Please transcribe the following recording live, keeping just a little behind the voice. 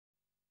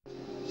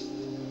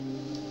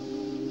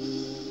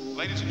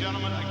Ladies and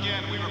gentlemen,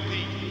 again, we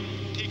repeat,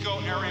 Tico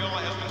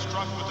Ariola has been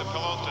struck with the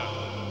pelota.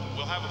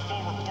 We'll have a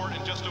full report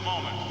in just a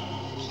moment.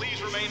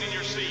 Please remain in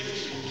your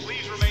seats.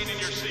 Please remain in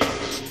your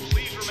seats.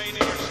 Please remain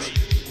in your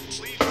seats.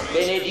 Please remain.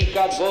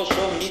 Benedicat vos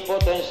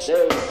omnipotens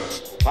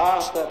Deus,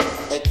 Pater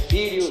et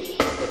Filius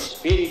et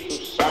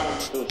Spiritus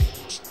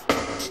Sanctus.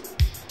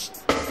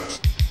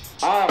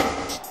 Amen.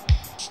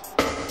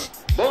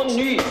 Bonne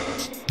nuit.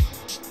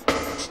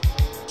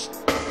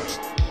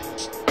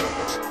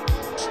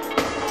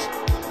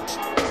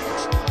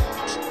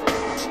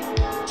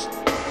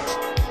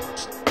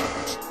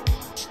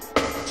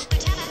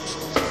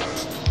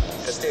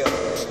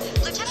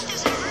 Lieutenant,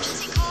 there's an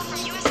emergency call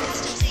from U.S.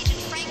 Customs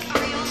Agent Frank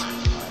Ariola.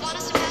 Want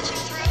us to patch him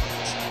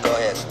through? Go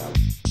ahead.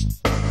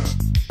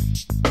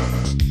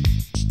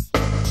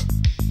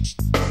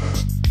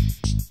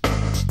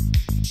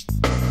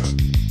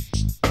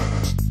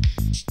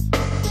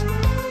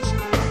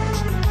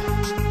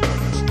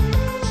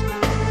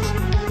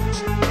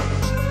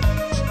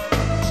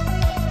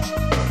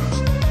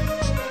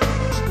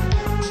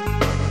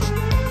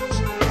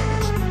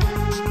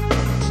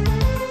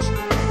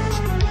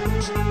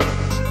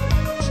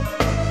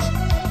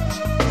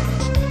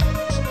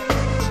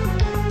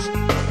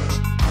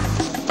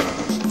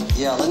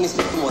 Yeah, let me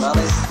speak to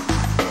Morales.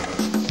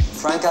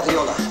 Frank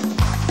Ariola.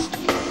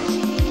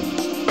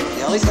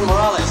 Yeah, listen,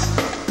 Morales.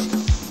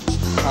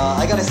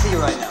 I gotta see you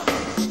right now.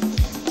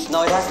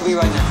 No, it has to be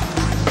right now.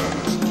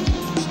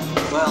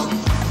 Well,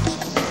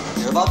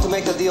 you're about to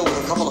make a deal with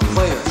a couple of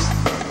players,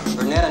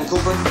 Burnett and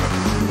Cooper.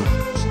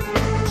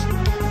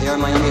 They are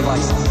Miami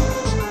Vice.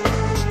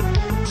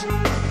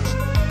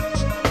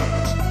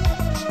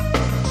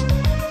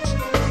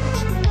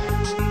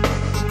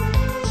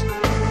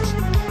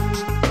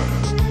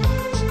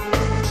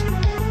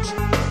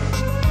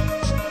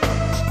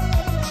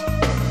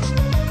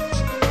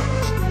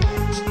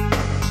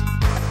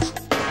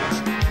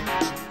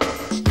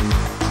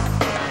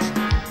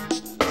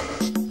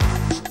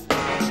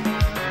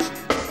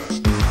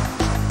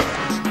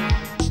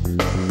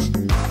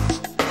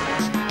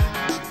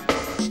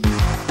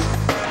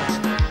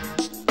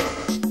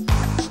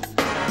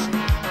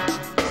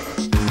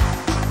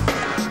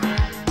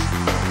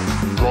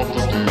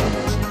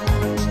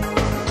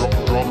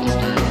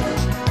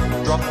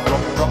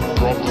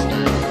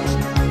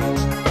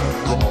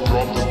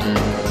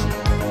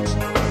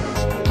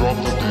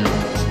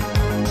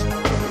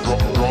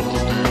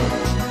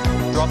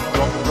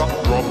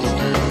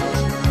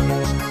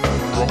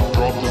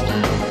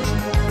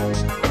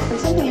 When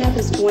something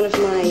happens to one of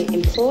my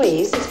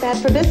employees, it's bad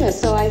for business,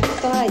 so I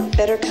thought I'd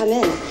better come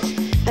in.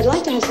 I'd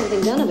like to have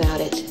something done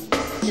about it.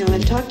 Now,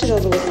 I've talked it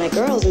over with my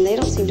girls, and they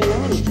don't seem to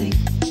know anything.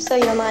 So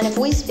you don't mind if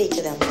we speak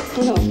to them?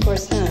 No, of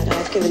course not.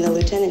 I've given the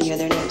lieutenant here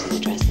their names and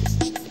addresses.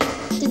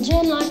 Did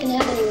Jen Larkin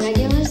have any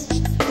regulars?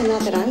 Well,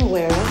 not that I'm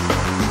aware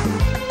of.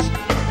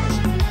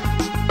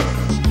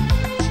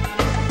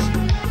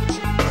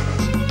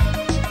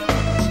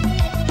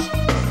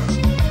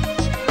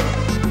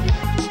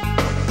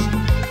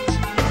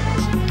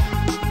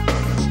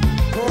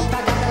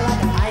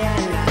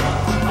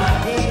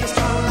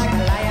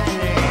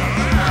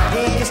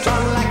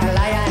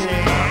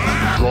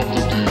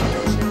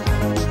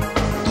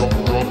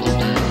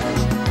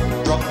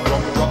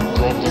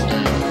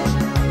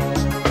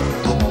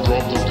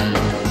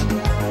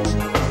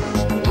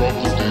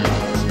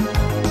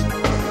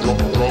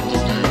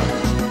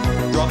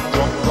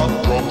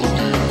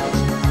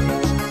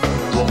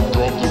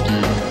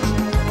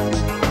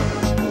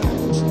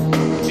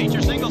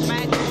 Feature singles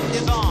match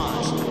is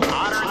on.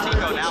 Otter and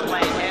Tico now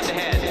playing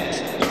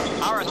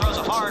head-to-head. Otter throws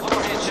a hard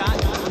forehand shot.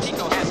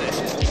 Tico has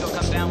it. Tico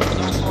comes down with his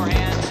own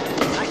forehand.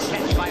 Nice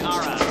catch by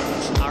Ara.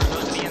 Ara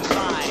goes to the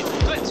inside.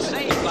 Good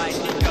save by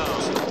Tico.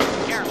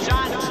 Carom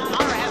shot.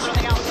 Ara has it on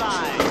the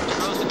outside.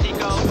 Throws to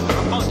Tico.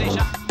 A post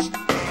shot.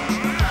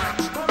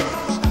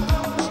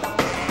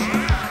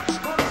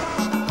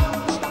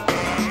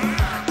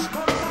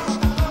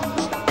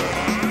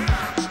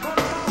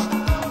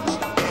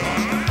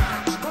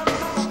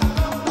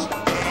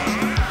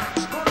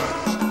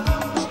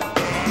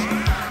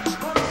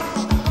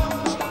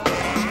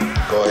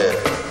 Go ahead.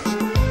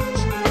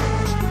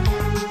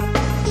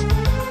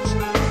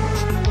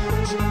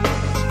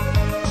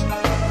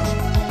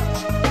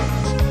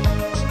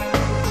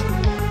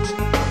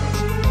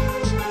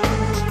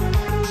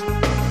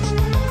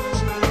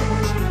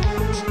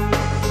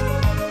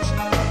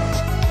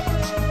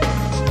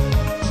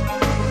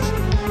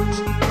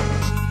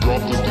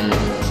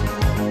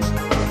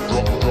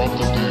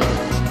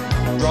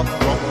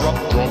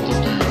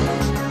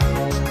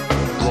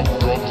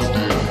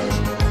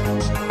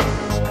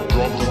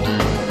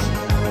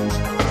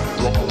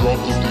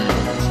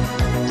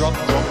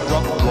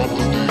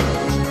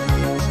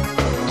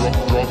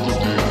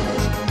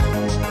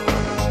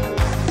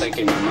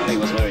 Thinking my money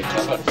was very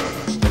clever.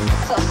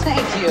 Oh,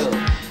 thank you.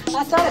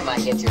 I thought it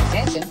might get your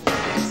attention,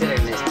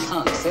 considering this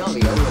punk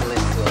Silvio would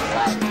listen to a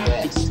black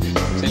twist.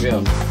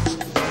 Silvio,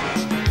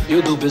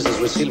 you do business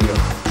with Silvio.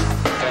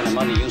 The kind of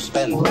money you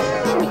spend,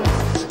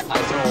 I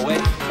throw away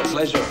for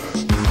pleasure.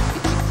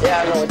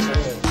 Yeah, I know what you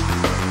mean.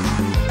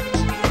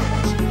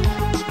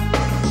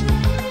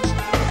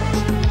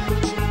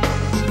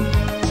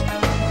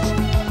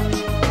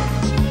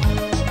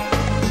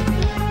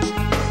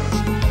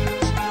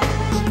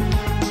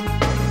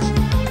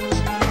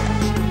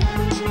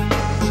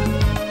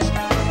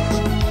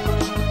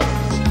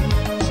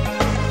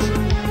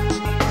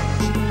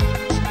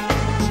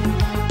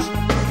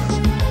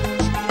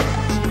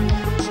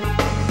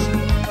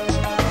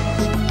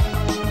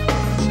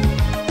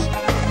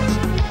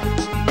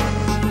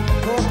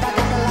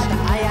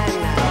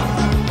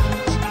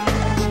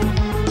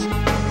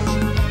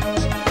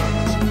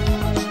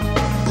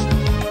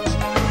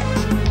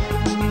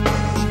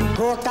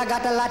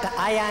 Got a lot of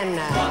iron,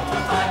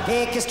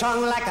 take you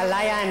strong like a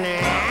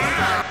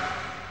lion.